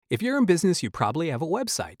If you're in business, you probably have a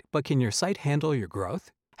website, but can your site handle your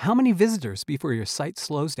growth? How many visitors before your site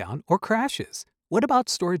slows down or crashes? What about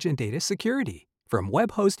storage and data security? From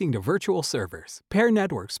web hosting to virtual servers, Pair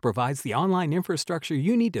Networks provides the online infrastructure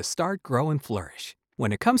you need to start, grow, and flourish.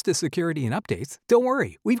 When it comes to security and updates, don't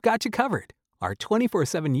worry, we've got you covered. Our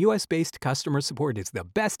 24/7 US-based customer support is the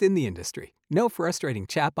best in the industry. No frustrating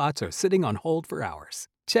chatbots or sitting on hold for hours.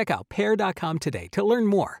 Check out pair.com today to learn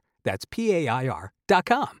more. That's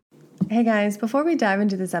PAIR.com. Hey guys, before we dive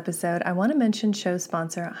into this episode, I want to mention show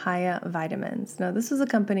sponsor Hiya Vitamins. Now, this is a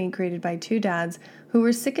company created by two dads who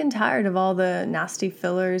were sick and tired of all the nasty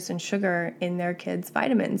fillers and sugar in their kids'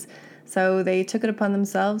 vitamins. So they took it upon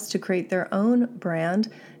themselves to create their own brand,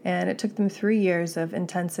 and it took them 3 years of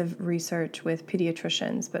intensive research with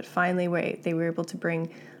pediatricians, but finally they were able to bring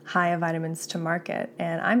Hiya Vitamins to market.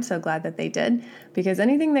 And I'm so glad that they did, because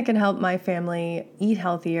anything that can help my family eat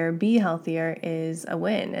healthier, be healthier is a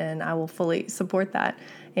win, and I will fully support that.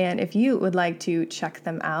 And if you would like to check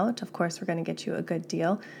them out, of course, we're going to get you a good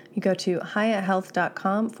deal. You go to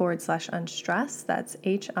hiyahealth.com/unstressed. That's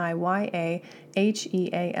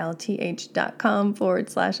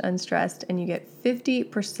HIYAHEALTH.com/unstressed. And you get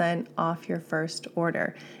 50% off your first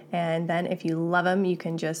order. And then if you love them, you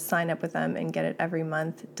can just sign up with them and get it every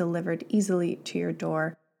month delivered easily to your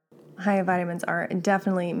door. Hiya Vitamins are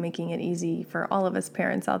definitely making it easy for all of us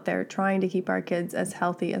parents out there trying to keep our kids as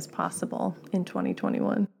healthy as possible in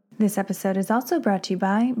 2021. This episode is also brought to you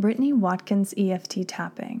by Brittany Watkins EFT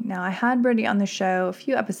Tapping. Now, I had Brittany on the show a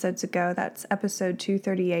few episodes ago. That's episode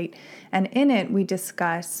 238. And in it, we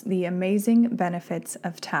discuss the amazing benefits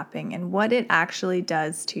of tapping and what it actually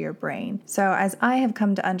does to your brain. So as I have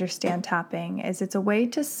come to understand tapping, is it's a way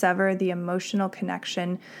to sever the emotional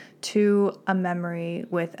connection to a memory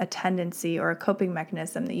with a tendency or a coping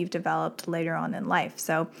mechanism that you've developed later on in life.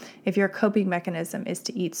 So if your coping mechanism is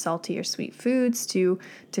to eat salty or sweet foods, to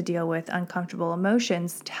deal with uncomfortable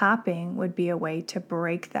emotions, tapping would be a way to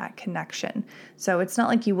break that connection. So it's not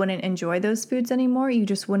like you wouldn't enjoy those foods anymore, you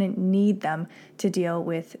just wouldn't need them to deal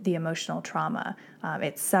with the emotional trauma.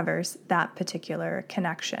 It severs that particular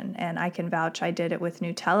connection. And I can vouch, I did it with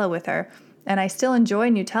Nutella with her, and I still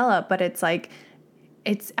enjoy Nutella, but it's like,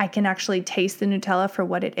 I can actually taste the Nutella for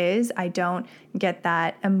what it is. I don't get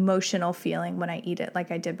that emotional feeling when I eat it like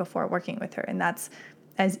I did before working with her. And that's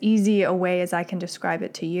as easy a way as I can describe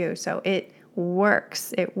it to you. So it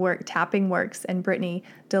works. Tapping works. And Brittany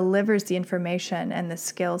delivers the information and the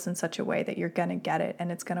skills in such a way that you're going to get it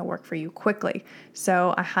and it's going to work for you quickly.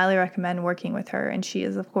 So I highly recommend working with her. And she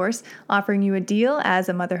is, of course, offering you a deal as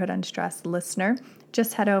a Motherhood Unstressed listener.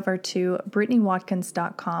 Just head over to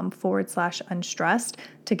BrittanyWatkins.com/unstressed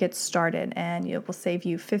to get started, and it will save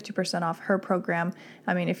you 50% off her program.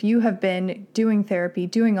 I mean, if you have been doing therapy,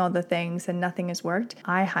 doing all the things, and nothing has worked,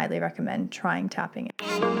 I highly recommend trying tapping it.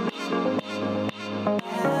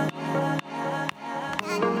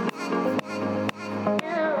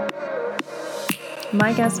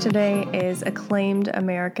 My guest today is acclaimed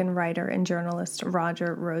American writer and journalist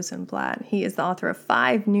Roger Rosenblatt. He is the author of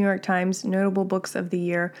 5 New York Times notable books of the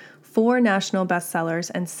year, 4 national bestsellers,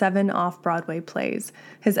 and 7 off-Broadway plays.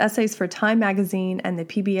 His essays for Time Magazine and the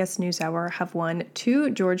PBS NewsHour have won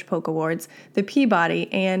 2 George Polk Awards, the Peabody,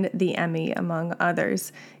 and the Emmy, among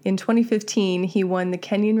others. In 2015, he won the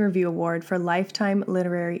Kenyon Review Award for Lifetime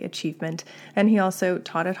Literary Achievement, and he also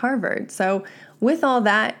taught at Harvard. So with all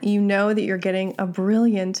that, you know that you're getting a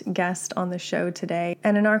brilliant guest on the show today.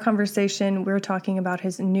 And in our conversation, we're talking about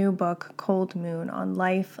his new book, Cold Moon, on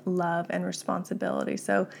life, love, and responsibility.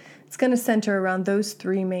 So it's going to center around those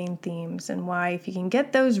 3 main themes and why, if you can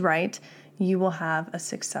get those right, you will have a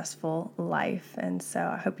successful life. And so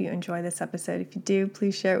I hope you enjoy this episode. If you do,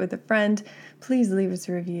 please share it with a friend. Please leave us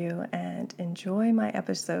a review and enjoy my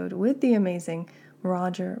episode with the amazing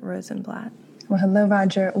Roger Rosenblatt. Well, hello,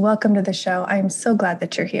 Roger. Welcome to the show. I am so glad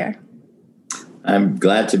that you're here. I'm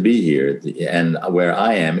glad to be here. And where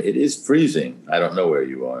I am, it is freezing. I don't know where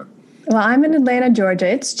you are. Well, I'm in Atlanta, Georgia.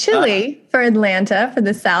 It's chilly for Atlanta, for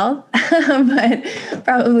the South, but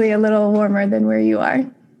probably a little warmer than where you are.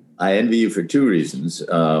 I envy you for 2 reasons.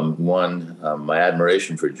 One, my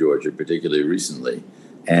admiration for Georgia, particularly recently.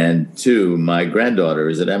 And 2, my granddaughter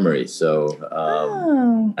is at Emory. So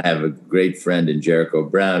I have a great friend in Jericho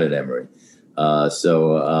Brown at Emory.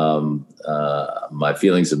 So my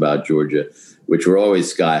feelings about Georgia, which were always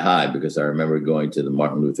sky high, because I remember going to the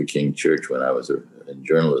Martin Luther King Church when I was in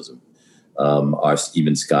journalism, are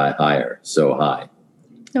even sky higher, so high.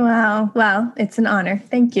 Wow. Well, it's an honor.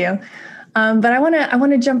 Thank you. But I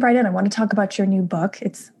want to jump right in. I want to talk about your new book.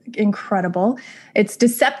 It's incredible. It's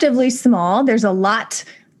deceptively small. There's a lot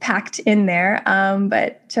packed in there.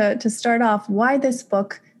 But to start off, why this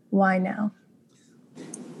book? Why now?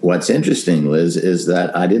 What's interesting, Liz, is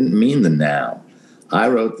that I didn't mean the now. I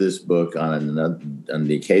wrote this book on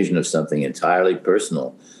the occasion of something entirely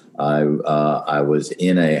personal. I was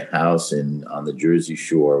in a house on the Jersey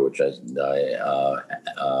Shore, which I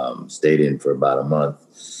stayed in for about a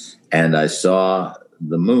month, and I saw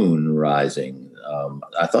the moon rising.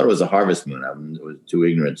 I thought it was a harvest moon. I was too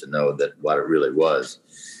ignorant to know what it really was.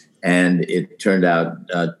 And it turned out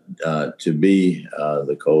to be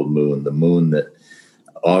the cold moon, the moon that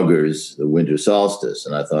augurs the winter solstice.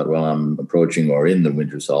 And I thought, well, I'm approaching or in the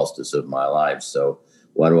winter solstice of my life. So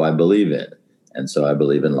what do I believe in? And so I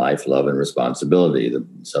believe in life, love, and responsibility, the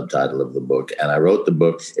subtitle of the book. And I wrote the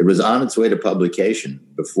book. It was on its way to publication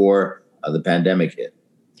before the pandemic hit.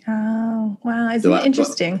 Oh, wow. Isn't it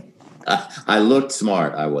interesting? I looked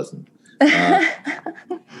smart. I wasn't.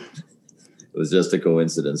 It was just a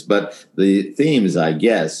coincidence. But the themes, I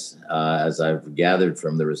guess, as I've gathered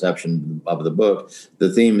from the reception of the book,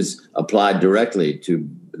 the themes applied directly to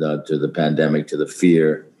the pandemic, to the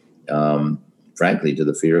fear, frankly, to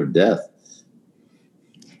the fear of death.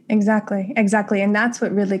 Exactly. And that's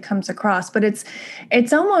what really comes across. But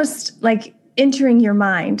it's almost like entering your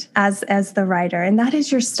mind as the writer, and that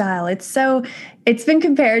is your style. It's been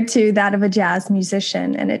compared to that of a jazz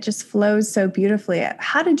musician, and it just flows so beautifully.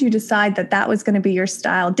 How did you decide that was going to be your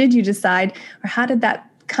style? Did you decide, or how did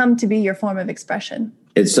that come to be your form of expression?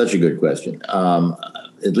 It's such a good question.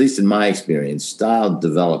 At least in my experience, style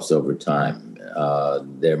develops over time.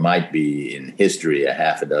 There might be in history a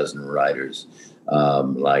half a dozen writers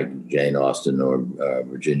like Jane Austen or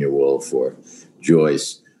Virginia Woolf or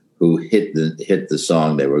Joyce, who hit the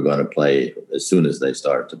song they were going to play as soon as they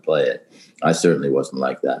started to play it. I certainly wasn't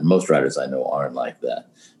like that. Most writers I know aren't like that.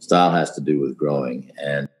 Style has to do with growing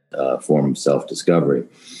and a form of self-discovery.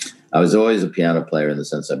 I was always a piano player in the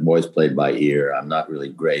sense I've always played by ear. I'm not really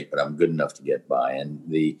great, but I'm good enough to get by. And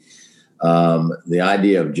the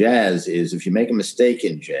idea of jazz is if you make a mistake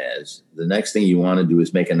in jazz, the next thing you want to do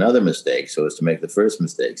is make another mistake so as to make the first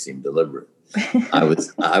mistake seem deliberate. I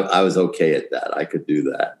was okay at that. I could do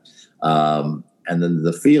that. And then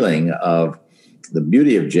the feeling of the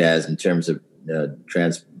beauty of jazz in terms of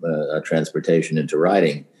transportation into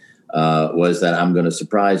writing was that I'm going to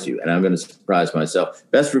surprise you, and I'm going to surprise myself.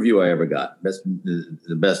 Best review I ever got,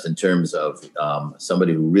 the best in terms of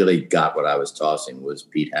somebody who really got what I was tossing was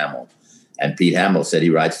Pete Hamill. And Pete Hamill said he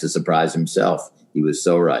writes to surprise himself. He was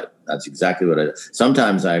so right. That's exactly what I do.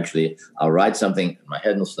 Sometimes I'll write something, my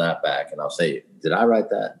head will snap back, and I'll say, did I write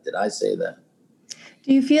that? Did I say that?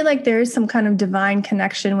 Do you feel like there is some kind of divine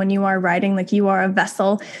connection when you are writing, like you are a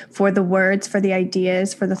vessel for the words, for the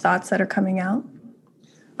ideas, for the thoughts that are coming out?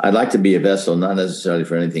 I'd like to be a vessel, not necessarily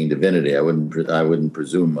for anything divinity. I wouldn't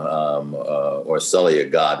presume or sully a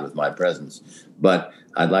god with my presence, but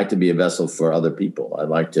I'd like to be a vessel for other people. I'd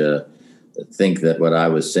like to think that what I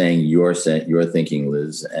was saying, you're thinking,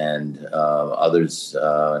 Liz, and others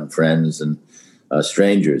and friends and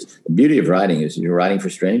strangers. The beauty of writing is you're writing for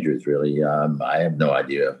strangers, really. I have no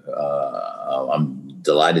idea. I'm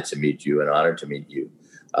delighted to meet you and honored to meet you.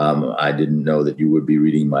 I didn't know that you would be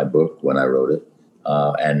reading my book when I wrote it.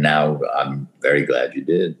 And now I'm very glad you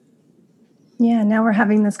did. Yeah, now we're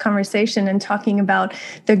having this conversation and talking about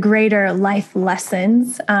the greater life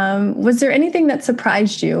lessons. Was there anything that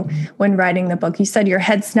surprised you when writing the book? You said your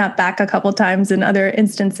head snapped back a couple times in other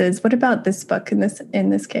instances. What about this book in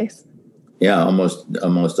this case? Yeah,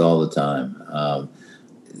 almost all the time.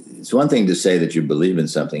 It's one thing to say that you believe in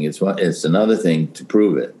something. It's another thing to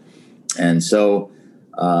prove it. And so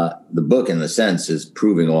the book, in a sense, is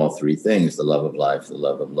proving all three things: the love of life, the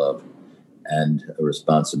love of love, and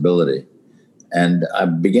responsibility. And I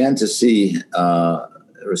began to see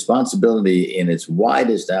responsibility in its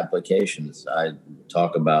widest applications. I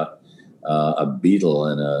talk about a beetle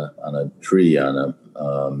on a tree, on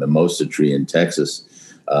a mimosa tree in Texas,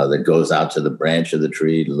 that goes out to the branch of the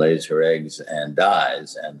tree, lays her eggs, and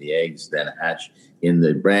dies. And the eggs then hatch in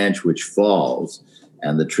the branch, which falls,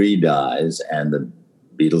 and the tree dies, and the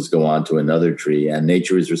beetles go on to another tree, and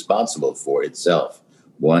nature is responsible for itself.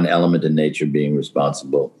 One element in nature being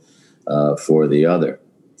responsible for the other.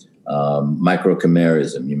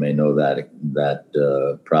 Microchimerism, you may know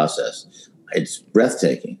that process. It's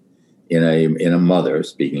breathtaking. In a mother,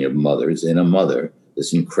 speaking of mothers, in a mother,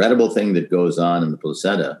 this incredible thing that goes on in the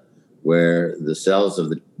placenta, where the cells of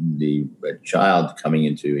the child coming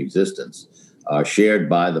into existence are shared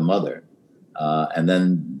by the mother, and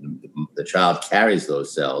then the child carries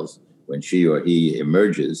those cells when she or he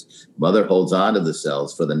emerges, mother holds on to the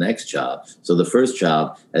cells for the next child. So the first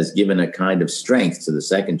child has given a kind of strength to the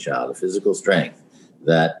second child, a physical strength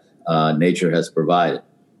that nature has provided.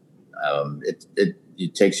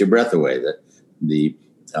 It takes your breath away that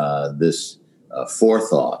this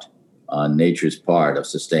forethought on nature's part of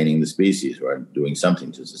sustaining the species, or doing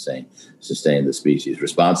something to sustain the species,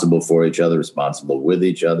 responsible for each other, responsible with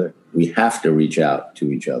each other. We have to reach out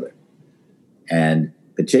to each other. And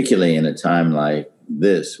particularly in a time like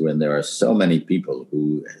this, when there are so many people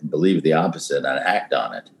who believe the opposite and act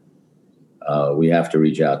on it, we have to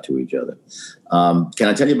reach out to each other. Can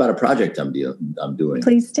I tell you about a project I'm doing?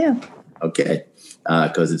 Please do. Okay.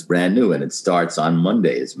 Because it's brand new and it starts on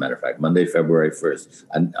Monday, as a matter of fact, Monday, February 1st.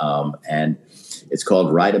 And it's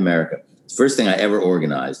called Right America. It's the first thing I ever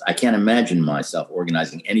organized. I can't imagine myself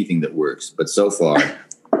organizing anything that works, but so far,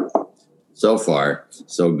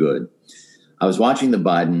 so good. I was watching the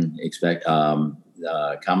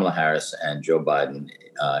Kamala Harris and Joe Biden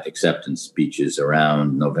acceptance speeches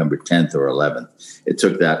around November 10th or 11th. It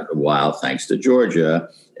took that a while, thanks to Georgia.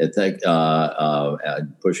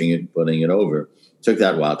 Putting it over. Took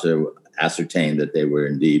that while to ascertain that they were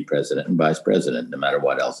indeed president and vice president, no matter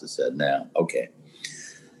what else is said now. Okay.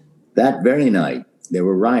 That very night, there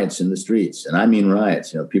were riots in the streets, and I mean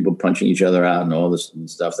riots. People punching each other out and all this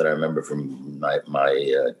stuff that I remember from my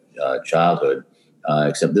childhood.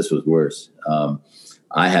 Except this was worse.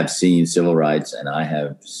 I have seen civil rights, and I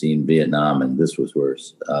have seen Vietnam, and this was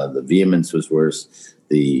worse. The vehemence was worse.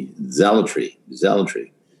 The zealotry,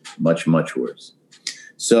 much, much worse.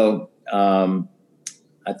 So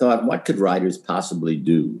I thought, what could writers possibly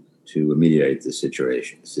do to ameliorate this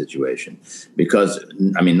situation? Because,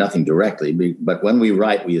 nothing directly, but when we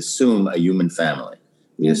write, we assume a human family.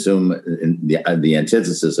 We assume the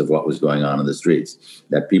antithesis of what was going on in the streets,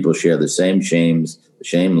 that people share the same shames, the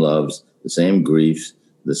same loves, the same griefs,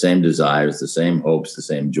 the same desires, the same hopes, the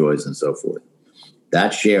same joys, and so forth.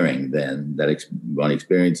 That sharing, then, that one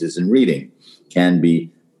experiences in reading can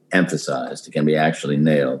be emphasized, it can be actually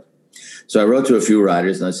nailed. So I wrote to a few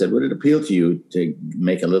writers and I said, would it appeal to you to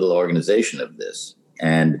make a little organization of this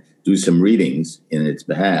and do some readings in its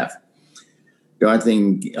behalf? Darn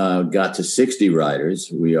thing got to 60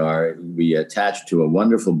 writers. We attached to a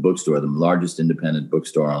wonderful bookstore, the largest independent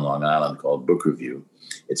bookstore on Long Island, called Book Review.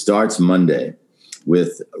 It starts Monday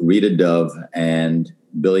with Rita Dove and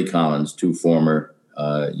Billy Collins, two former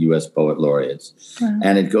U.S. poet laureates. Wow.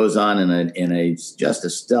 And it goes on in a just a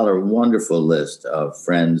stellar, wonderful list of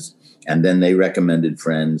friends. And then they recommended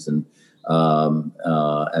friends and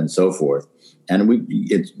so forth. And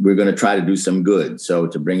we're going to try to do some good. So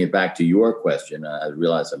to bring it back to your question, I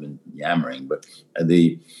realize I've been yammering, but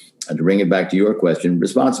to bring it back to your question,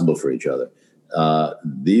 responsible for each other.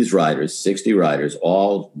 These writers, 60 writers,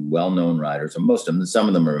 all well-known writers, and most of them, some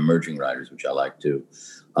of them are emerging writers, which I like too,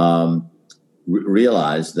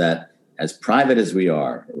 realize that as private as we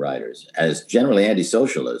are, writers, as generally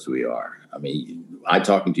antisocial as we are, I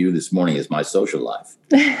talking to you this morning is my social life.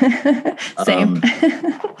 Same.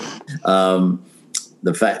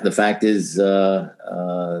 The fact is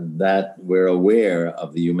that we're aware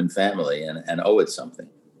of the human family and owe it something.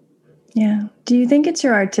 Yeah. Do you think it's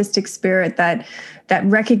your artistic spirit that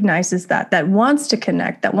recognizes that wants to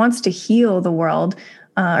connect, that wants to heal the world?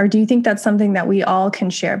 Or do you think that's something that we all can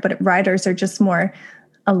share, but writers are just more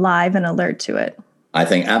alive and alert to it? I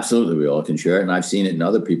think absolutely we all can share it. And I've seen it in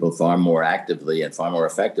other people far more actively and far more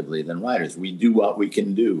effectively than writers. We do what we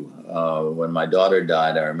can do. When my daughter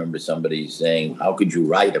died, I remember somebody saying, how could you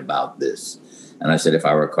write about this? And I said, if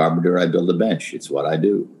I were a carpenter, I'd build a bench. It's what I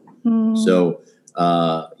do. So,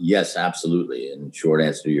 yes, absolutely. And short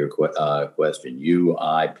answer to your question, you,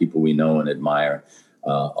 I, people we know and admire,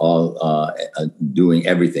 all doing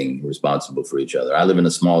everything responsible for each other. I live in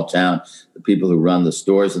a small town. The people who run the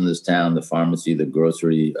stores in this town, the pharmacy, the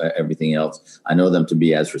grocery, everything else, I know them to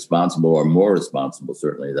be as responsible or more responsible,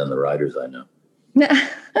 certainly, than the writers I know.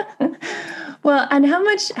 Well, and how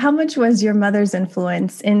much was your mother's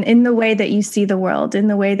influence in the way that you see the world, in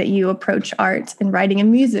the way that you approach art and writing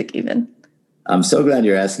and music even? I'm so glad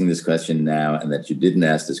you're asking this question now and that you didn't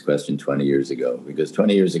ask this question 20 years ago, because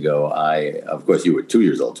 20 years ago, of course, you were 2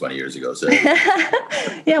 years old 20 years ago. So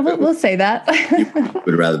yeah, we'll say that. You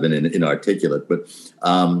would have rather been inarticulate. But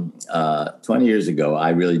 20 years ago,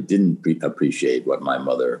 I really didn't appreciate what my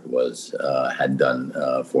mother had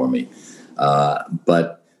done for me.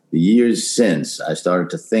 But the years since, I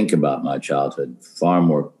started to think about my childhood far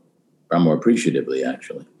more appreciatively,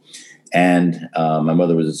 actually. And my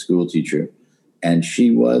mother was a school teacher. And she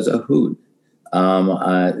was a hoot.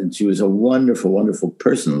 She was a wonderful, wonderful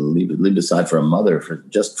person. Leave aside for a mother,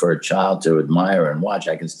 for a child to admire and watch.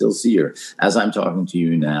 I can still see her as I'm talking to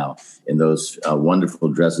you now in those wonderful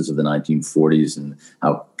dresses of the 1940s, and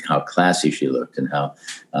how classy she looked, and how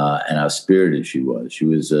spirited she was. She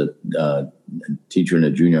was a teacher in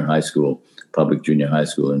a junior high school, public junior high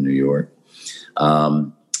school in New York.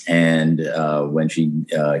 And when she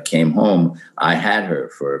came home, I had her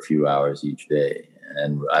for a few hours each day,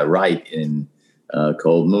 and I write in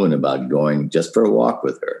Cold Moon about going just for a walk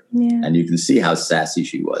with her. Yeah. And you can see how sassy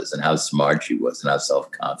she was and how smart she was and how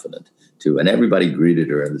self-confident too. And everybody greeted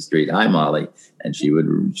her in the street. Hi, Molly. And she would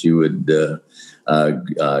greet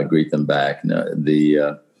them back.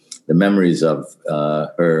 The memories of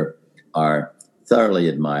her are thoroughly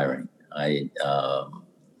admiring.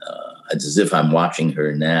 It's as if I'm watching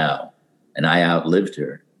her now, and I outlived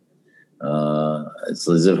her. It's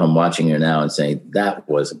as if I'm watching her now and saying, that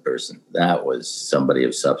was a person. That was somebody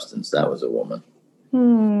of substance. That was a woman.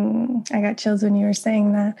 I got chills when you were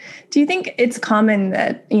saying that. Do you think it's common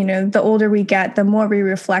that, the older we get, the more we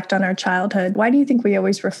reflect on our childhood? Why do you think we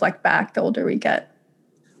always reflect back the older we get?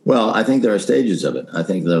 Well, I think there are stages of it. I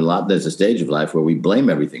think there's a stage of life where we blame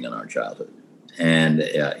everything on our childhood. And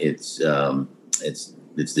it's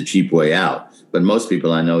the cheap way out. But most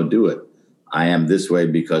people I know do it. I am this way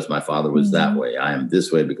because my father was that way. I am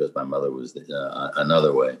this way because my mother was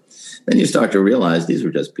another way. Then you start to realize these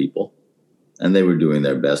were just people, and they were doing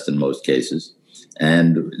their best in most cases.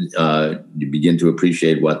 And you begin to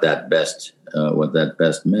appreciate what that best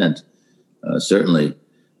meant. Certainly,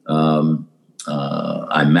 I'm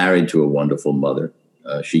married to a wonderful mother.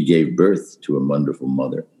 She gave birth to a wonderful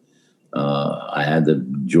mother. I had the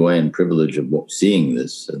joy and privilege of seeing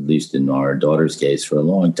this, at least in our daughter's case, for a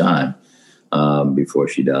long time before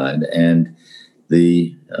she died. And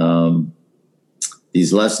these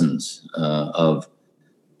lessons of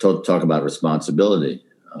talk about responsibility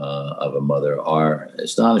of a mother are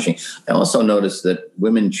astonishing. I also noticed that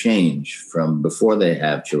women change from before they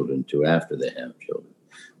have children to after they have children.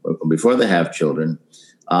 Before they have children,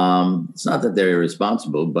 it's not that they're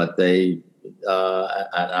irresponsible, but they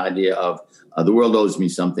an idea of the world owes me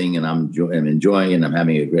something, and I'm enjoying it, and I'm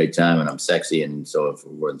having a great time, and I'm sexy, and so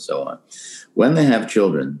forth and so on. When they have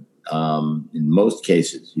children, in most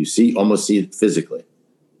cases, almost see it physically.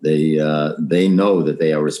 They know that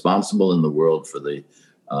they are responsible in the world for the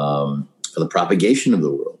propagation of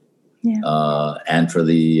the world, and for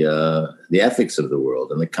the ethics of the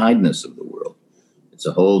world and the kindness of the world. It's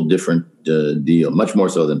a whole different deal, much more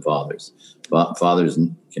so than fathers. Fathers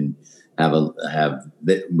can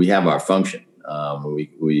we have our function.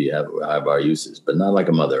 We have our uses, but not like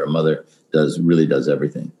a mother. A mother really does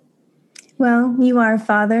everything. Well, you are a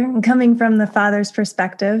father, and coming from the father's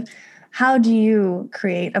perspective, how do you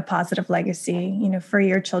create a positive legacy, for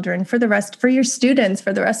your children, for your students,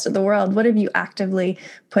 for the rest of the world? What have you actively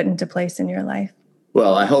put into place in your life?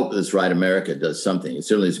 Well, I hope this Write America does something. It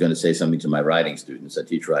certainly is going to say something to my writing students. I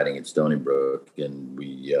teach writing at Stony Brook, and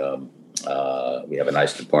we have a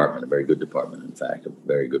nice department, a very good department, in fact, of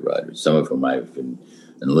very good writers, some of whom I've been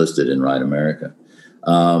enlisted in Write America.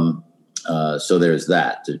 So there's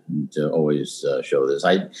that to always show this.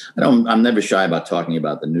 I'm never shy about talking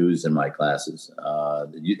about the news in my classes.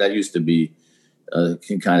 That used to be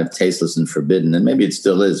kind of tasteless and forbidden, and maybe it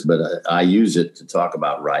still is, but I use it to talk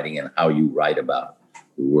about writing and how you write about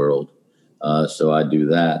the world. So I do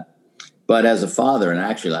that. But as a father, and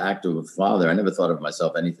actually an active father, I never thought of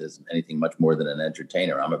myself anything much more than an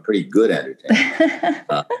entertainer. I'm a pretty good entertainer,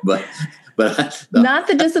 but not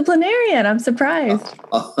the disciplinarian. I'm surprised.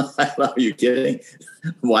 Are you kidding?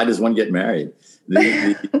 Why does one get married?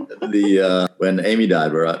 When Amy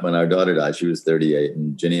died, when our daughter died, she was 38,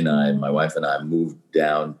 and Ginny and I, my wife and I, moved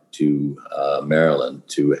down to Maryland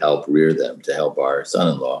to help rear them, to help our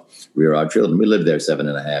son-in-law rear our children. We lived there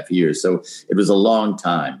 7.5 years, so it was a long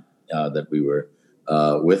time that we were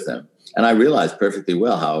with them. And I realized perfectly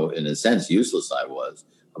well how, in a sense, useless I was.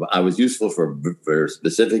 I was useful for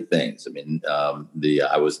specific things. I mean,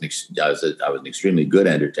 I was an extremely good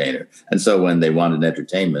entertainer. And so when they wanted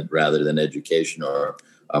entertainment rather than education or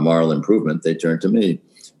a moral improvement, they turned to me.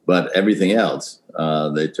 But everything else,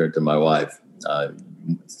 they turned to my wife.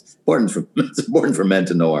 It's important for men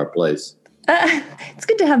to know our place. It's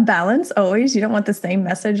good to have balance always. You don't want the same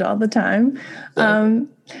message all the time.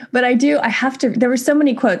 But there were so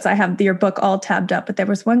many quotes. I have your book all tabbed up, but there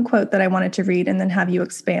was one quote that I wanted to read and then have you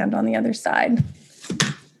expand on the other side.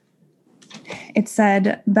 It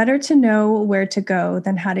said, "Better to know where to go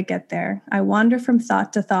than how to get there. I wander from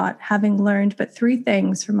thought to thought, having learned but 3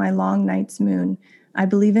 things from my long night's moon. I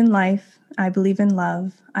believe in life. I believe in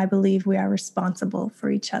love. I believe we are responsible for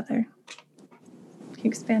each other. Can you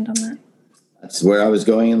expand on that? That's where I was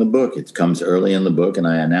going in the book. It comes early in the book, and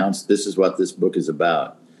I announced this is what this book is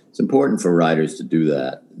about. It's important for writers to do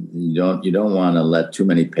that. You don't want to let too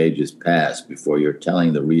many pages pass before you're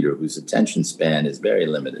telling the reader, whose attention span is very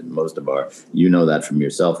limited. You know that from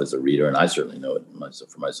yourself as a reader, and I certainly know it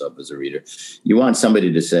for myself as a reader. You want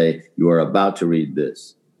somebody to say, you are about to read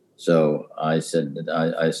this. So I said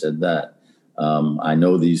that. I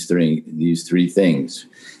know these three things,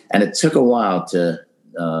 and it took a while to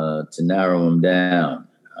narrow them down.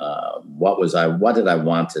 What did I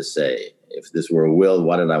want to say? If this were a will,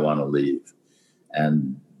 what did I want to leave?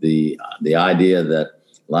 And the idea that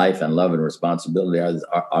life and love and responsibility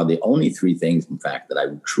are the only three things, in fact, that I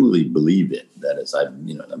truly believe in. That is,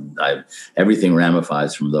 everything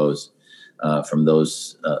ramifies from those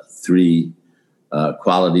three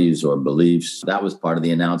qualities or beliefs. That was part of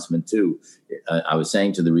the announcement too. I was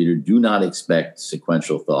saying to the reader, do not expect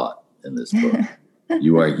sequential thought in this book.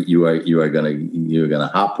 You are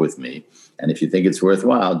gonna hop with me, and if you think it's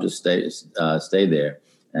worthwhile, just stay there,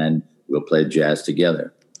 and we'll play jazz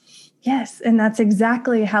together. Yes, and that's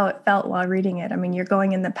exactly how it felt while reading it. I mean, you're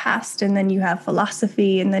going in the past, and then you have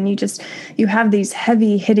philosophy, and then you have these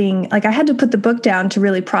heavy hitting, like I had to put the book down to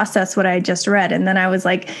really process what I had just read. And then I was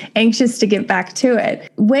like anxious to get back to it.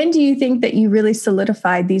 When do you think that you really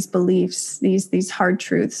solidified these beliefs, these hard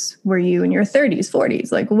truths? Were you in your 30s,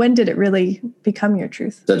 40s? Like, when did it really become your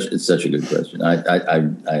truth? It's such a good question.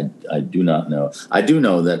 I do not know. I do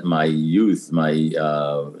know that my youth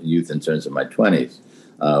in terms of my 20s,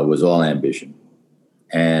 was all ambition,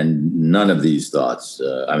 and none of these thoughts.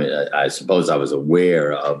 I suppose I was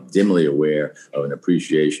dimly aware of an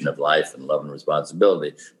appreciation of life and love and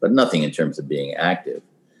responsibility, but nothing in terms of being active.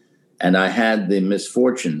 And I had the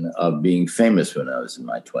misfortune of being famous when I was in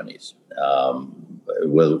my 20s.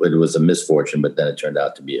 It was a misfortune, but then it turned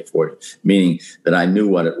out to be a fortune, meaning that I knew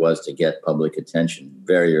what it was to get public attention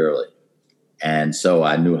very early. And so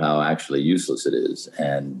I knew how actually useless it is,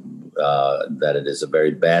 and that it is a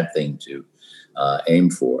very bad thing to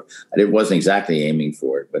aim for. And it wasn't exactly aiming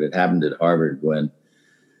for it, but it happened at Harvard when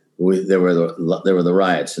there were the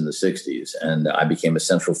riots in the 60s, and I became a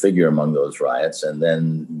central figure among those riots. And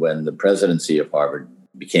then when the presidency of Harvard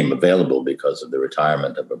became available because of the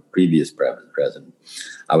retirement of a previous president,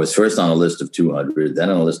 I was first on a list of 200,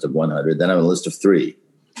 then on a list of 100, then on a list of 3.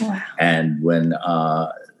 Wow. And when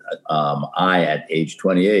I, at age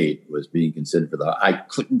 28, was being considered for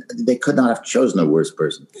they could not have chosen a worse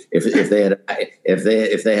person. If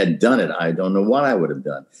they had done it, I don't know what I would have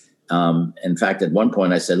done. In fact, at one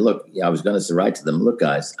point I said, look, I was going to write to them, look,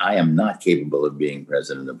 guys, I am not capable of being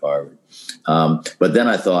president of Harvard. But then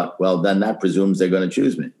I thought, well, then that presumes they're going to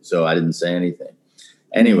choose me. So I didn't say anything.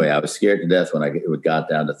 Anyway, I was scared to death when it got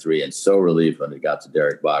down to 3, and so relieved when it got to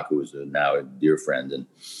Derek Bach, who was now a dear friend,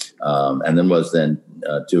 and then was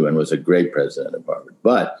 2, and was a great president of Harvard.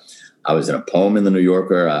 But I was in a poem in the New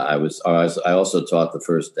Yorker. I also taught the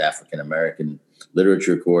first African American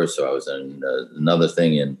literature course, so I was in another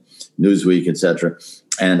thing in Newsweek, etc.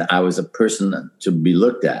 And I was a person to be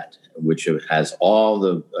looked at, which has all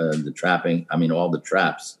the trapping. I mean, all the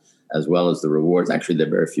traps, as well as the rewards. Actually, there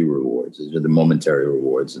are very few rewards. These are the momentary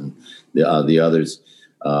rewards, and the others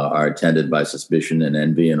are attended by suspicion and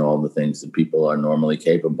envy and all the things that people are normally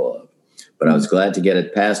capable of. But I was glad to get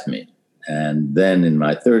it past me. And then in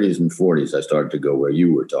my 30s and 40s, I started to go where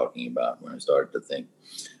you were talking about, when I started to think,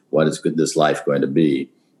 what is this life going to be?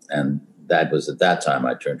 And that was at that time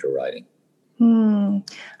I turned to writing.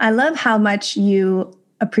 I love how much you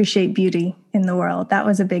appreciate beauty in the world. That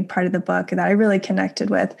was a big part of the book that I really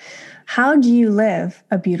connected with. How do you live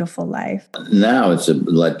a beautiful life? Now it's a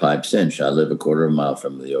lead pipe cinch. I live a quarter of a mile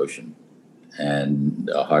from the ocean,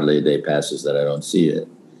 and hardly a day passes that I don't see it.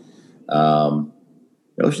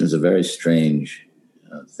 The ocean is a very strange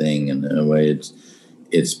thing, and in a way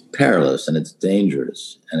it's perilous and it's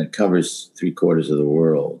dangerous, and it covers 3/4 of the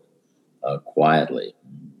world quietly.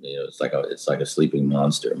 You know, it's like a sleeping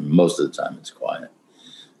monster. Most of the time, it's quiet.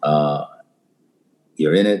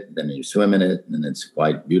 You're in it, then you swim in it, and it's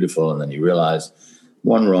quite beautiful. And then you realize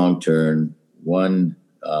one wrong turn, one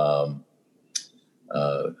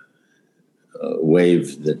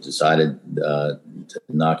wave that decided to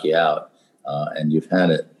knock you out, and you've had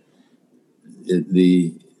it.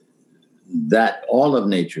 That all of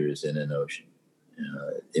nature is in an ocean,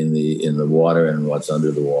 in the water and what's under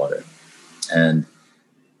the water, and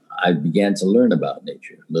I began to learn about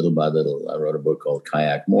nature little by little. I wrote a book called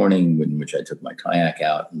Kayak Morning, in which I took my kayak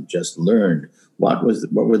out and just learned what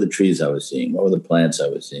were the trees I was seeing, what were the plants I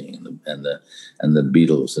was seeing, and the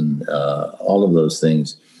beetles, and all of those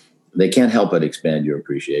things. They can't help but expand your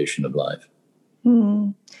appreciation of life.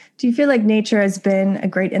 Do you feel like nature has been a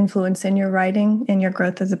great influence in your writing and your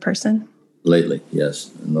growth as a person? Lately, yes.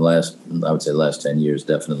 In the last 10 years,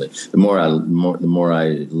 definitely. The more I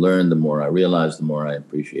learned, the more I realized, the more I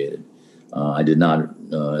appreciated. I did not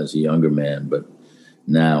as a younger man, but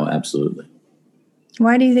now, absolutely.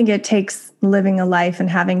 Why do you think it takes living a life and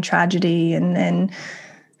having tragedy and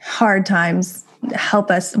hard times help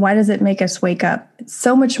us? Why does it make us wake up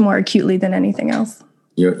so much more acutely than anything else?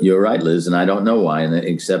 You're right, Liz, and I don't know why,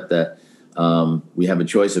 except that we have a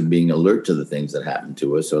choice of being alert to the things that happen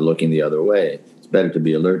to us or looking the other way. It's better to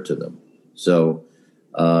be alert to them. So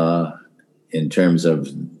in terms of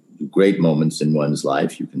great moments in one's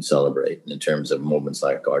life, you can celebrate. And in terms of moments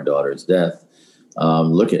like our daughter's death,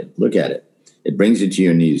 look at it. It brings you to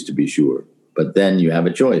your knees, to be sure. But then you have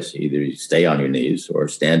a choice. Either you stay on your knees or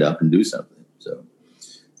stand up and do something. So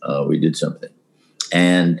we did something.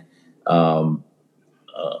 And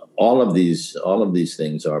all of these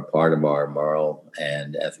things are part of our moral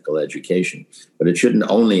and ethical education, but it shouldn't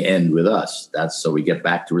only end with us. That's so we get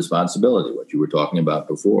back to responsibility, what you were talking about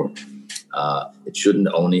before. It shouldn't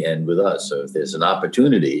only end with us. So if there's an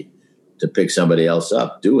opportunity to pick somebody else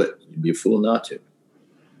up, do it. You'd be a fool not to.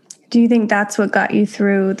 Do you think that's what got you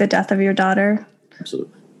through the death of your daughter?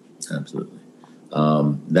 Absolutely.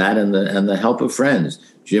 That and the help of friends.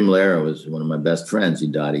 Jim Lehrer was one of my best friends. He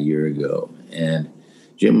died a year ago, and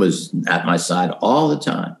Jim was at my side all the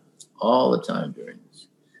time during this.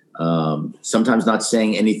 Sometimes not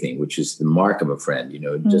saying anything, which is the mark of a friend.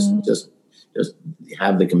 Just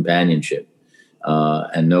have the companionship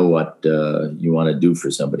and know what you want to do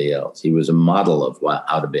for somebody else. He was a model of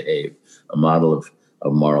how to behave, a model of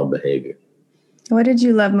moral behavior. What did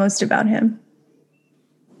you love most about him?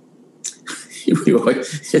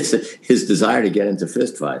 His desire to get into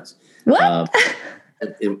fistfights. What?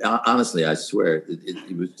 Honestly, I swear,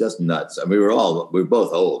 it was just nuts. I mean, we were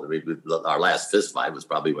both old. I mean, our last fist fight was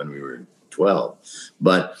probably when we were 12.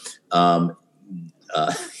 But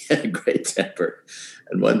he had a great temper.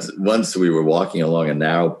 And once we were walking along a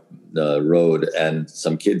narrow road, and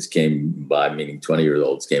some kids came by, meaning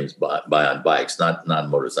 20-year-olds came by on bikes, not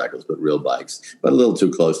motorcycles, but real bikes, but a little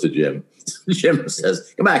too close to Jim. Jim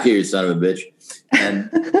says, "Come back here, you son of a bitch!" And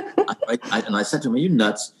I said to him, "Are you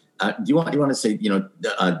nuts? Do you want to say, you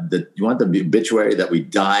want the obituary that we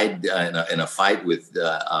died in a fight with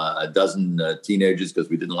a dozen teenagers because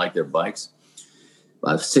we didn't like their bikes?"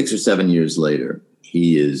 6 or 7 years later,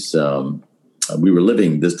 he is. We were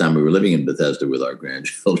living in Bethesda with our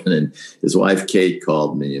grandchildren, and his wife Kate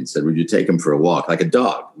called me and said, "Would you take him for a walk, like a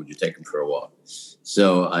dog? Would you take him for a walk?"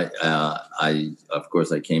 So I of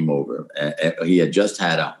course I came over. He had just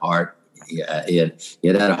had a heart. He had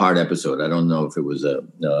a heart episode. I don't know if it was a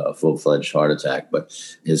full-fledged heart attack, but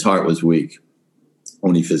his heart was weak,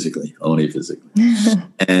 only physically.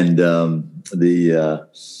 And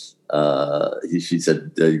she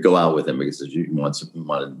said, "Go out with him," because she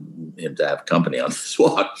wanted him to have company on this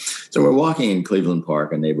walk. So we're walking in Cleveland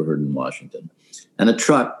Park, a neighborhood in Washington, and a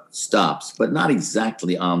truck stops, but not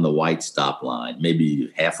exactly on the white stop line, maybe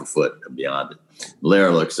half a foot beyond it.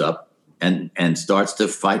 Lehrer looks up and starts to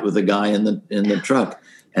fight with the guy in the truck.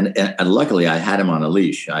 And luckily, I had him on a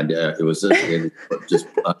leash. It was just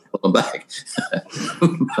pull him back.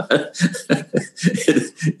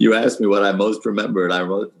 You asked me what I most remember, and I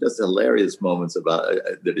wrote just hilarious moments about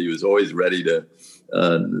that. He was always ready to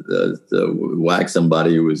whack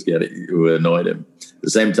somebody who annoyed him. At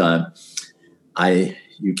the same time,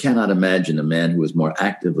 you cannot imagine a man who was more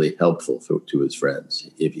actively helpful to his friends.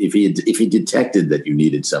 If he detected that you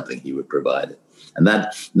needed something, he would provide it. And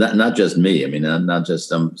that not just me. I mean, not just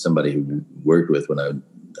somebody who worked with when I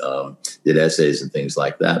did essays and things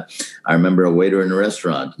like that. I remember a waiter in a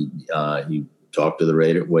restaurant. He talked to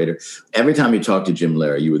the waiter. Every time you talked to Jim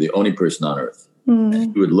Lehrer, you were the only person on earth.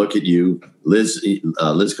 Mm. He would look at you, Liz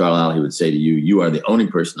Carlisle. He would say to you, "You are the only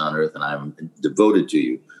person on earth, and I'm devoted to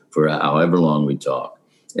you for however long we talk."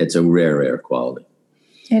 It's a rare quality.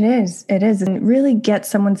 It is. And really get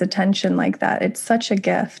someone's attention like that. It's such a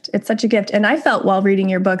gift. And I felt while reading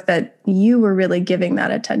your book that you were really giving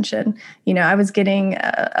that attention. I was getting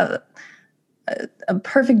a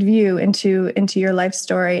perfect view into your life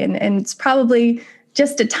story. And it's probably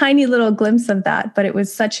just a tiny little glimpse of that, but it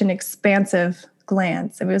was such an expansive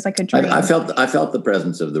glance. It was like a dream. I felt the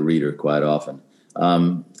presence of the reader quite often.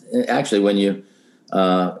 Actually, when you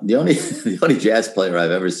The only the only jazz player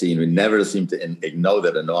I've ever seen who never seemed to know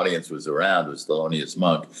that an audience was around was Thelonious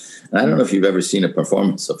Monk. And I don't know if you've ever seen a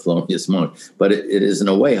performance of Thelonious Monk, but it is in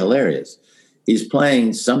a way hilarious. He's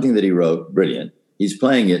playing something that he wrote, brilliant. He's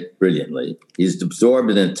playing it brilliantly. He's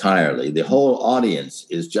absorbed it entirely. The whole audience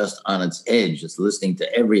is just on its edge, just listening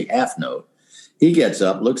to every half note. He gets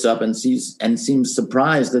up, looks up, and seems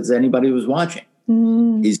surprised that anybody was watching.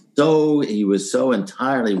 He was so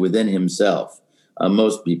entirely within himself.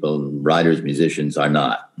 Most people, writers, musicians, are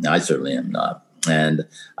not. I certainly am not. And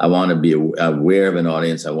I want to be aware of an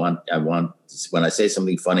audience. I want when I say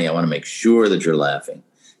something funny, I want to make sure that you're laughing.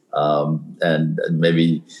 And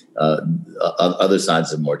maybe other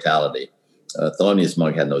signs of mortality. Thelonious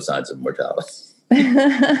Monk had no signs of mortality.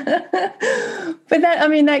 But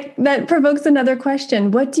that provokes another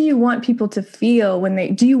question. What do you want people to feel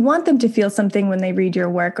do you want them to feel something when they read your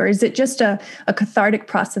work, or is it just a cathartic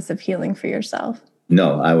process of healing for yourself?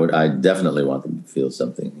 No, I definitely want them to feel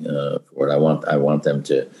something for it. I want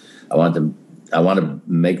to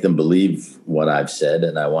make them believe what I've said,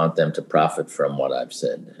 and I want them to profit from what I've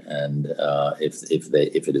said. And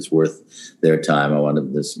if it is worth their time, I want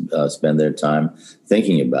them to spend their time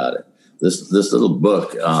thinking about it. This little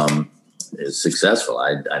book is successful.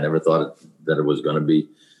 I never thought that it was going to be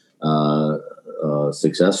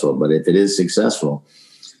successful, but if it is successful,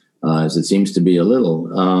 as it seems to be a little,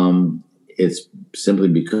 it's simply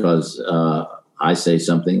because I say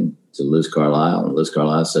something to Liz Carlisle, and Liz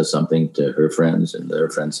Carlisle says something to her friends, and their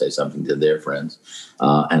friends say something to their friends,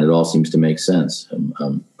 and it all seems to make sense.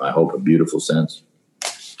 I hope a beautiful sense.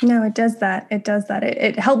 No, it does that.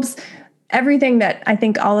 It helps everything that I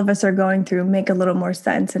think all of us are going through make a little more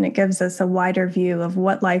sense, and it gives us a wider view of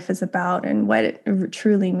what life is about and what it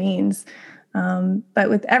truly means. But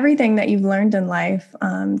with everything that you've learned in life,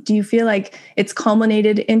 do you feel like it's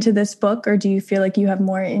culminated into this book, or do you feel like you have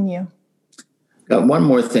more in you? Got one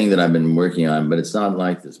more thing that I've been working on, but it's not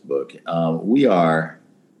like this book. We are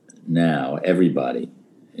now, everybody,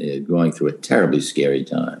 going through a terribly scary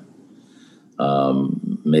time.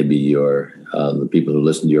 Maybe the people who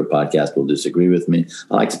listen to your podcast will disagree with me.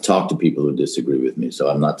 I like to talk to people who disagree with me, so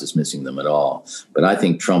I'm not dismissing them at all. But I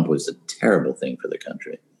think Trump was a terrible thing for the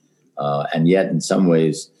country. And yet, in some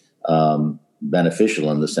ways,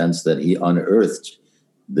 beneficial in the sense that he unearthed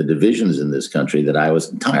the divisions in this country that I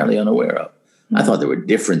was entirely unaware of. Mm-hmm. I thought there were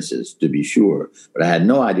differences, to be sure, but I had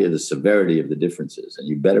no idea the severity of the differences. And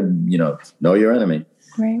you better, know your enemy.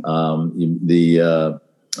 Right.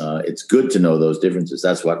 It's good to know those differences.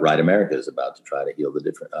 That's what Right America is about, to try to heal the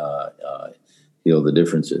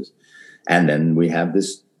differences. And then we have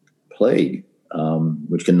this plague,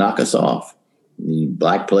 which can knock us off. The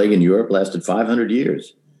Black Plague in Europe lasted 500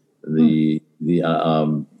 years. It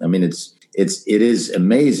is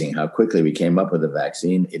amazing how quickly we came up with a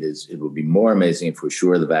vaccine. It will be more amazing if we're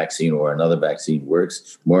sure the vaccine or another vaccine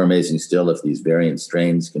works. More amazing still if these variant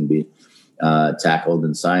strains can be tackled,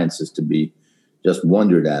 and science is to be just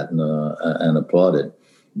wondered at and applauded.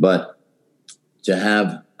 But to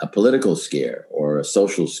have a political scare or a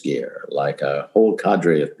social scare, like a whole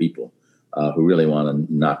cadre of people who really want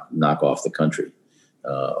to knock off the country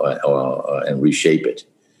and reshape it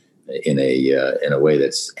in a way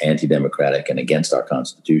that's anti-democratic and against our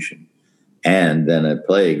Constitution, and then a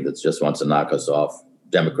plague that just wants to knock us off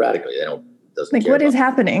democratically. Doesn't like, what is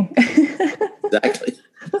happening? Exactly.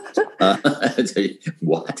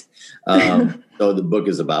 What? So the book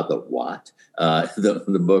is about the what.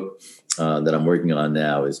 The book that I'm working on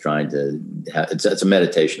now is trying to it's a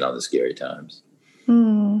meditation on the scary times.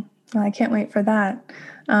 Well, I can't wait for that.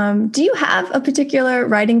 Do you have a particular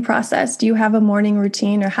writing process? Do you have a morning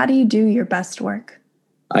routine, or how do you do your best work?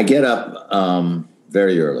 I get up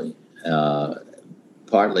very early,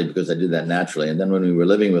 partly because I do that naturally. And then when we were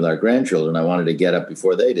living with our grandchildren, I wanted to get up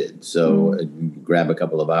before they did. So I'd grab a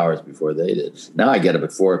couple of hours before they did. Now I get up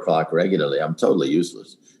at 4:00 regularly. I'm totally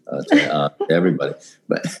useless to everybody.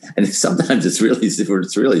 And sometimes it's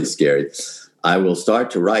really scary. I will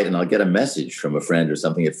start to write and I'll get a message from a friend or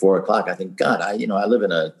something at 4:00. I think, God, I live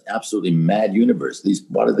in an absolutely mad universe.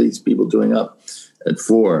 What are these people doing up at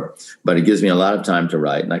 4? But it gives me a lot of time to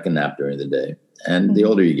write, and I can nap during the day. And the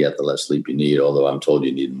older you get, the less sleep you need, although I'm told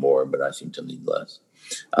you need more, but I seem to need less.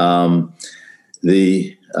 I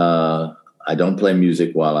don't play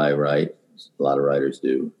music while I write. A lot of writers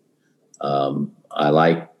do.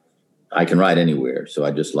 I can write anywhere, so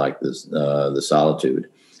I just like this, the solitude.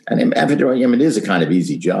 And it is a kind of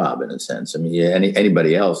easy job in a sense. I mean,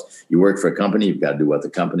 anybody else, you work for a company, you've got to do what the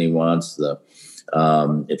company wants.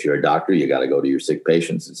 If you're a doctor, you got to go to your sick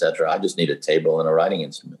patients, etc. I just need a table and a writing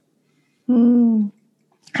instrument.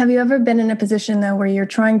 Have you ever been in a position, though, where you're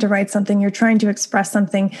trying to write something, you're trying to express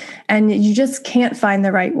something, and you just can't find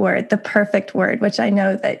the right word, the perfect word, which I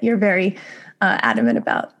know that you're very adamant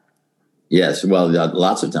about? Yes, well,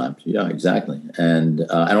 lots of times. Yeah, exactly. And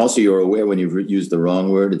also, you're aware when you've used the wrong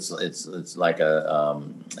word. It's like a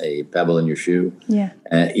pebble in your shoe. Yeah.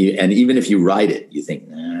 And even if you write it, you think,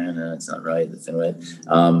 no, it's not right. It's not right.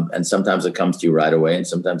 And sometimes it comes to you right away, and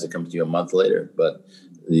sometimes it comes to you a month later. But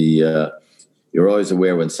you're always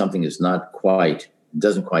aware when something is not quite,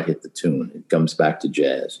 doesn't quite hit the tune. It comes back to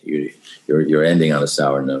jazz. You're ending on a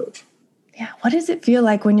sour note. Yeah. What does it feel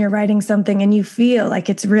like when you're writing something and you feel like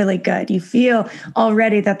it's really good? You feel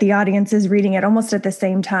already that the audience is reading it almost at the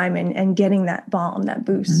same time and getting that balm, that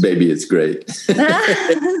boost. Baby, it's great.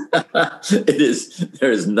 It is.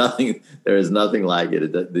 There is nothing like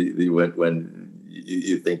it. When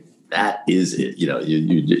you think that is it,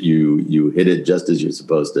 you hit it just as you're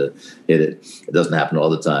supposed to hit it. It doesn't happen all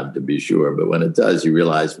the time, to be sure, but when it does, you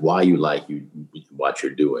realize why you like what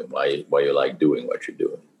you're doing, why you like doing what you're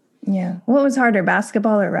doing. Yeah. What was harder,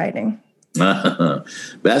 basketball or writing?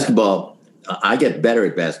 Basketball. I get better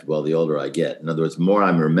at basketball the older I get. In other words, the more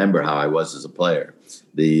I remember how I was as a player,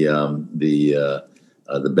 the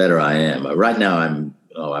better I am. Right now,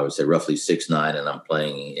 I would say roughly 6'9", and I'm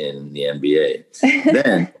playing in the NBA.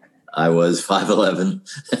 Then I was 5'11",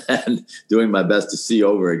 and doing my best to see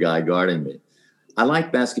over a guy guarding me. I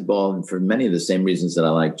like basketball for many of the same reasons that I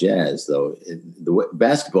like jazz, though.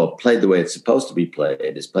 Basketball played the way it's supposed to be played.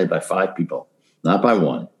 It's played by 5 people, not by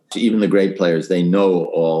 1. Even the great players, they know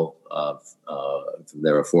all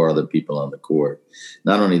there are 4 other people on the court.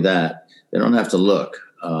 Not only that, they don't have to look.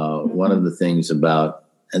 One of the things about,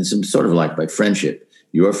 and some sort of like by friendship,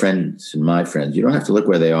 your friends and my friends, you don't have to look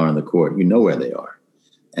where they are on the court. You know where they are.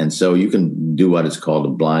 And so you can do what is called a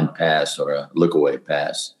blind pass or a look-away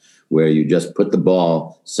pass, where you just put the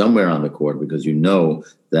ball somewhere on the court because you know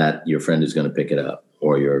that your friend is going to pick it up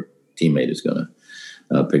or your teammate is going to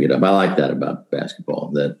pick it up. I like that about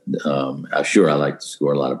basketball. That sure, I like to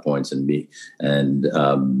score a lot of points and being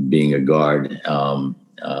a guard.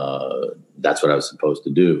 That's what I was supposed to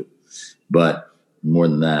do. But more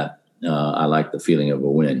than that, I like the feeling of a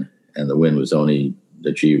win, and the win was only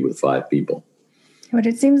achieved with 5 people. But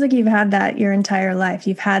it seems like you've had that your entire life.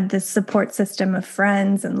 You've had this support system of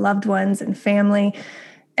friends and loved ones and family,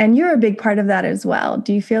 and you're a big part of that as well.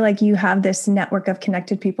 Do you feel like you have this network of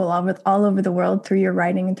connected people all over the world through your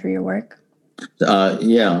writing and through your work?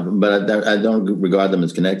 Yeah, but I don't regard them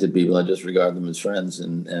as connected people. I just regard them as friends,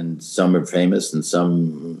 and some are famous, and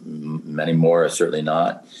many more are certainly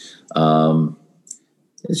not.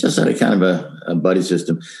 It's just a kind of a buddy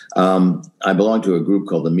system. I belong to a group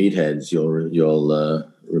called the Meatheads. You'll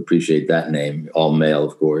appreciate that name, all male,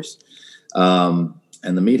 of course. And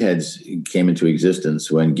the Meatheads came into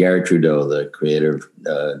existence when Garrett Trudeau, the creator of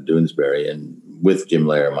Doonesbury, and with Jim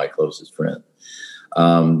Lehrer, my closest friend,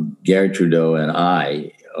 Garrett Trudeau and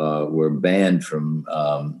I were banned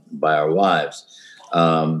by our wives.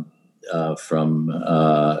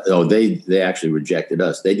 They actually rejected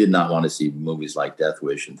us. They did not want to see movies like Death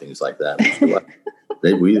Wish and things like that.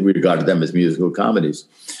 We regarded them as musical comedies.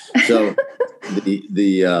 So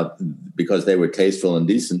because they were tasteful and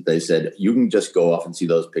decent, they said, you can just go off and see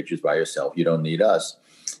those pictures by yourself. You don't need us.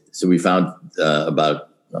 So we found about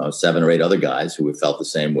 7 or 8 other guys who felt the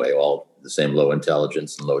same way, all the same low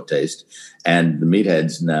intelligence and low taste. And the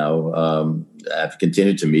Meatheads now have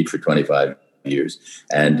continued to meet for 25 years.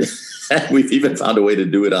 And we've even found a way to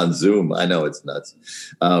do it on Zoom. I know it's nuts.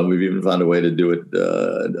 We've even found a way to do it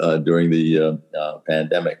during the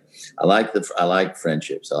pandemic. I like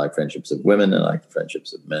friendships. I like friendships of women. I like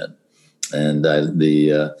friendships of men. And I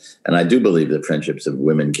do believe that friendships of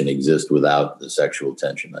women can exist without the sexual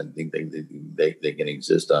tension. I think they can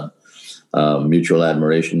exist on mutual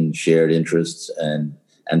admiration, shared interests, and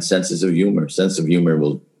senses of humor. Sense of humor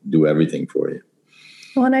will do everything for you.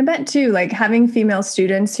 Well, and I bet too, like having female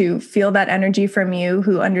students who feel that energy from you,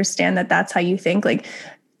 who understand that that's how you think, like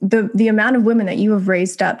the amount of women that you have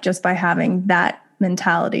raised up just by having that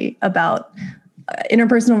mentality about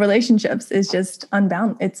interpersonal relationships is just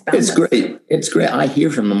unbound. It's boundless. It's great. I hear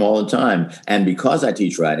from them all the time. And because I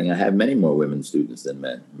teach writing, I have many more women students than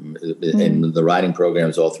men. In the writing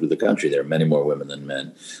programs all through the country, there are many more women than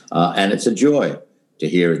men. And it's a joy to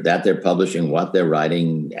hear that they're publishing, what they're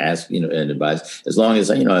writing, ask, and advise. As long as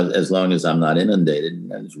I'm not inundated,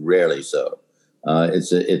 and it's rarely so.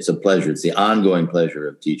 It's a pleasure. It's the ongoing pleasure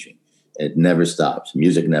of teaching. It never stops.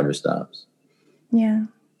 Music never stops. Yeah.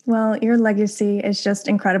 Well, your legacy is just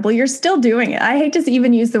incredible. You're still doing it. I hate to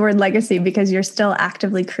even use the word legacy because you're still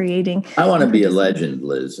actively creating. I want to be a legend,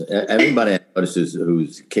 Liz. Everybody I notice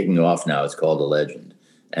who's kicking off now is called a legend.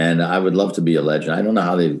 And I would love to be a legend. I don't know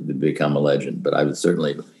how they become a legend, but I would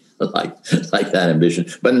certainly like that ambition.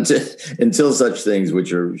 But until such things, which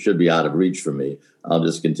should be out of reach for me, I'll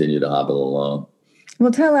just continue to hobble along.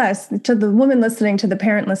 Well, tell us, to the woman listening, to the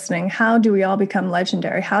parent listening, how do we all become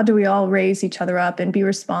legendary? How do we all raise each other up and be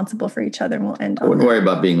responsible for each other? And we'll end on I wouldn't worry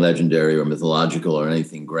about being legendary or mythological or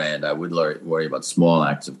anything grand. I would worry about small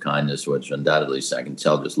acts of kindness, which undoubtedly I can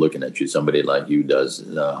tell just looking at you, somebody like you does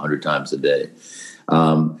 100 times a day.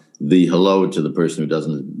 The hello to the person who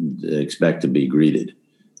doesn't expect to be greeted.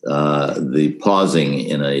 The pausing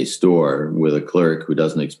in a store with a clerk who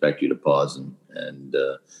doesn't expect you to pause and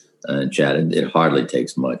chat. It hardly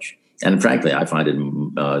takes much. And frankly, I find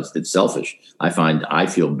it's selfish. I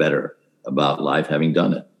feel better about life having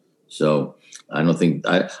done it. So I think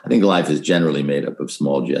life is generally made up of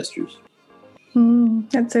small gestures.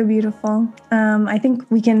 That's so beautiful. I think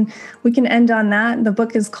we can end on that. The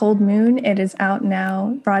book is Cold Moon. It is out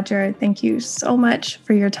now. Roger, thank you so much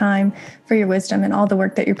for your time, for your wisdom, and all the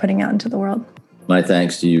work that you're putting out into the world. My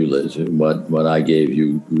thanks to you, Liz. What I gave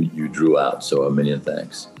you, you drew out. So a million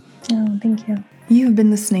thanks. Oh, thank you. You have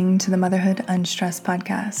been listening to the Motherhood Unstressed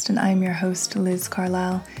podcast, and I'm your host, Liz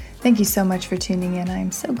Carlisle. Thank you so much for tuning in.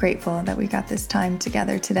 I'm so grateful that we got this time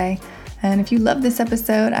together today. And if you love this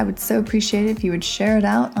episode, I would so appreciate it if you would share it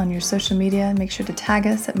out on your social media. Make sure to tag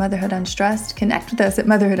us at Motherhood Unstressed. Connect with us at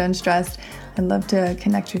Motherhood Unstressed. I'd love to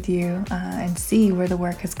connect with you and see where the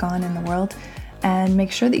work has gone in the world. And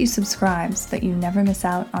make sure that you subscribe so that you never miss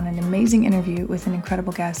out on an amazing interview with an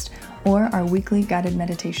incredible guest or our weekly guided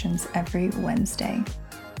meditations every Wednesday.